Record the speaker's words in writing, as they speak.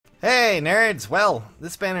Hey, nerds! Well,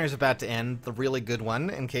 this banner is about to end, the really good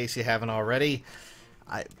one, in case you haven't already.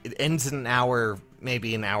 It ends in an hour,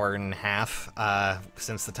 maybe an hour and a half,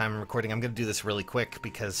 since the time I'm recording. I'm going to do this really quick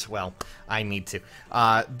because, well, I need to.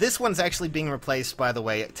 This one's actually being replaced, by the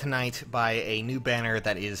way, tonight by a new banner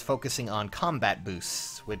that is focusing on combat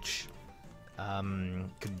boosts, which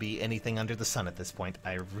could be anything under the sun at this point.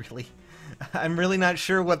 I'm really not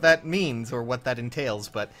sure what that means or what that entails,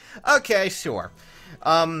 but okay, sure.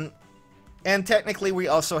 And technically we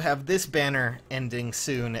also have this banner ending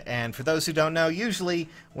soon, and for those who don't know, usually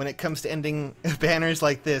when it comes to ending banners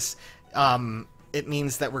like this, it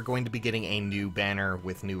means that we're going to be getting a new banner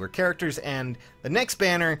with newer characters, and the next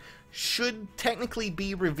banner should technically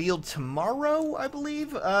be revealed tomorrow, I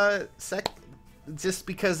believe, just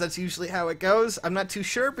because that's usually how it goes. I'm not too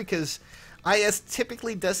sure because IS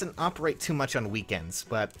typically doesn't operate too much on weekends,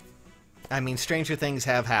 but I mean, stranger things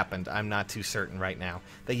have happened. I'm not too certain right now.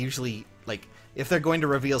 They usually, like, if they're going to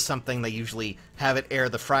reveal something, they usually have it air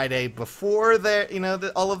the Friday before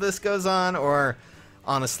all of this goes on, or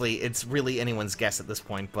honestly, it's really anyone's guess at this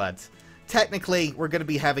point, but technically, we're going to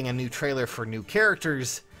be having a new trailer for new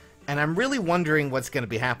characters, and I'm really wondering what's going to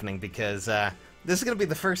be happening, because this is going to be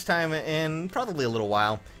the first time in probably a little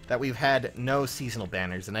while that we've had no seasonal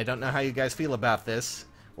banners, and I don't know how you guys feel about this,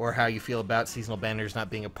 or how you feel about seasonal banners not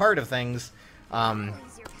being a part of things.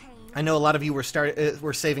 I know a lot of you were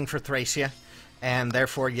saving for Thracia, and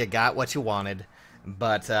therefore you got what you wanted,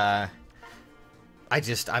 but I'm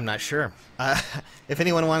not sure. If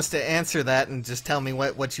anyone wants to answer that and just tell me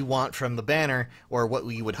what you want from the banner, or what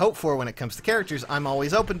you would hope for when it comes to characters, I'm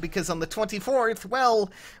always open, because on the 24th, well,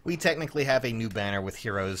 we technically have a new banner with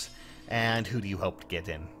heroes, and who do you hope to get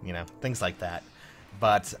in, things like that.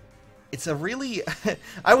 But it's a really...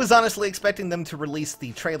 I was honestly expecting them to release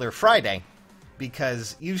the trailer Friday,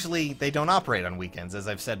 because usually they don't operate on weekends, as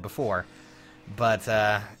I've said before. But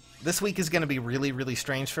this week is going to be really, really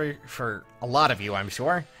strange for a lot of you, I'm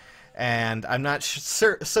sure. And I'm not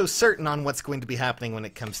so certain on what's going to be happening when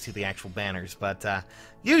it comes to the actual banners. But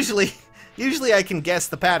usually I can guess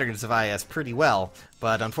the patterns of IS pretty well.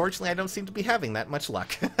 But unfortunately, I don't seem to be having that much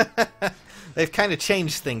luck. They've kind of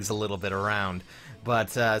changed things a little bit around.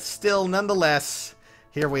 But still, nonetheless,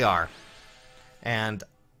 here we are. And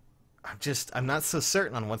I'm not so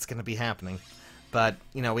certain on what's going to be happening. But,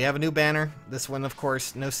 we have a new banner. This one, of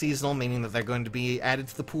course, no seasonal, meaning that they're going to be added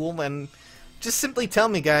to the pool. And just simply tell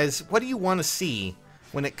me, guys, what do you want to see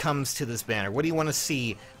when it comes to this banner? What do you want to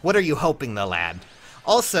see? What are you hoping they'll add?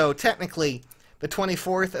 Also, technically, the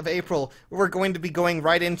 24th of April, we're going to be going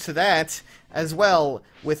right into that as well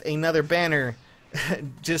with another banner,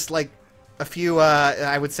 just like a few,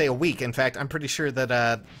 I would say a week. In fact, I'm pretty sure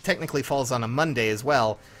that technically falls on a Monday as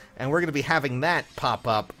well. And we're going to be having that pop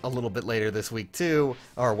up a little bit later this week too,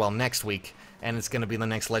 or well, next week. And it's going to be the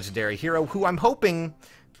next legendary hero, who I'm hoping,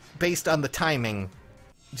 based on the timing,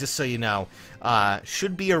 just so you know,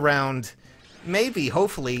 should be around, maybe,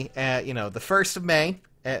 hopefully, the 1st of May.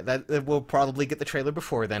 That we'll probably get the trailer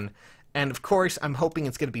before then. And of course, I'm hoping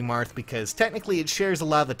it's going to be Marth, because technically it shares a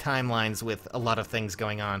lot of the timelines with a lot of things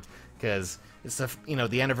going on, because it's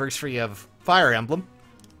the anniversary of Fire Emblem,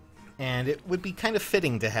 and it would be kind of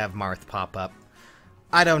fitting to have Marth pop up.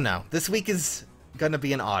 I don't know. This week is going to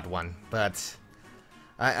be an odd one, but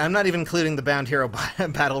I'm not even including the Bound Hero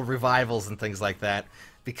Battle revivals and things like that,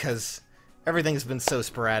 because everything's been so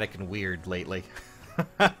sporadic and weird lately.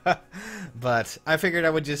 But I figured I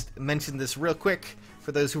would just mention this real quick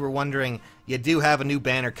for those who were wondering. You do have a new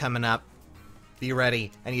banner coming up. Be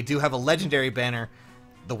ready. And you do have a legendary banner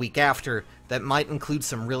the week after that might include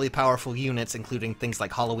some really powerful units, including things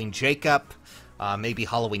like Halloween Jacob, maybe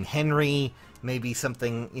Halloween Henry, maybe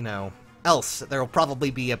something, else. There will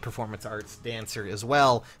probably be a performance arts dancer as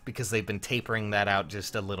well, because they've been tapering that out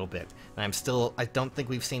just a little bit. And I don't think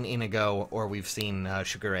we've seen Inigo or we've seen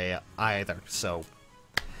Shigure either, so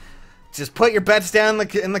just put your bets down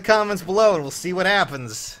in the comments below and we'll see what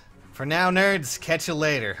happens. For now, nerds, catch you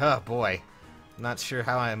later. Oh boy. Not sure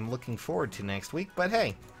how I'm looking forward to next week, but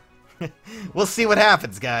hey, we'll see what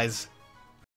happens, guys.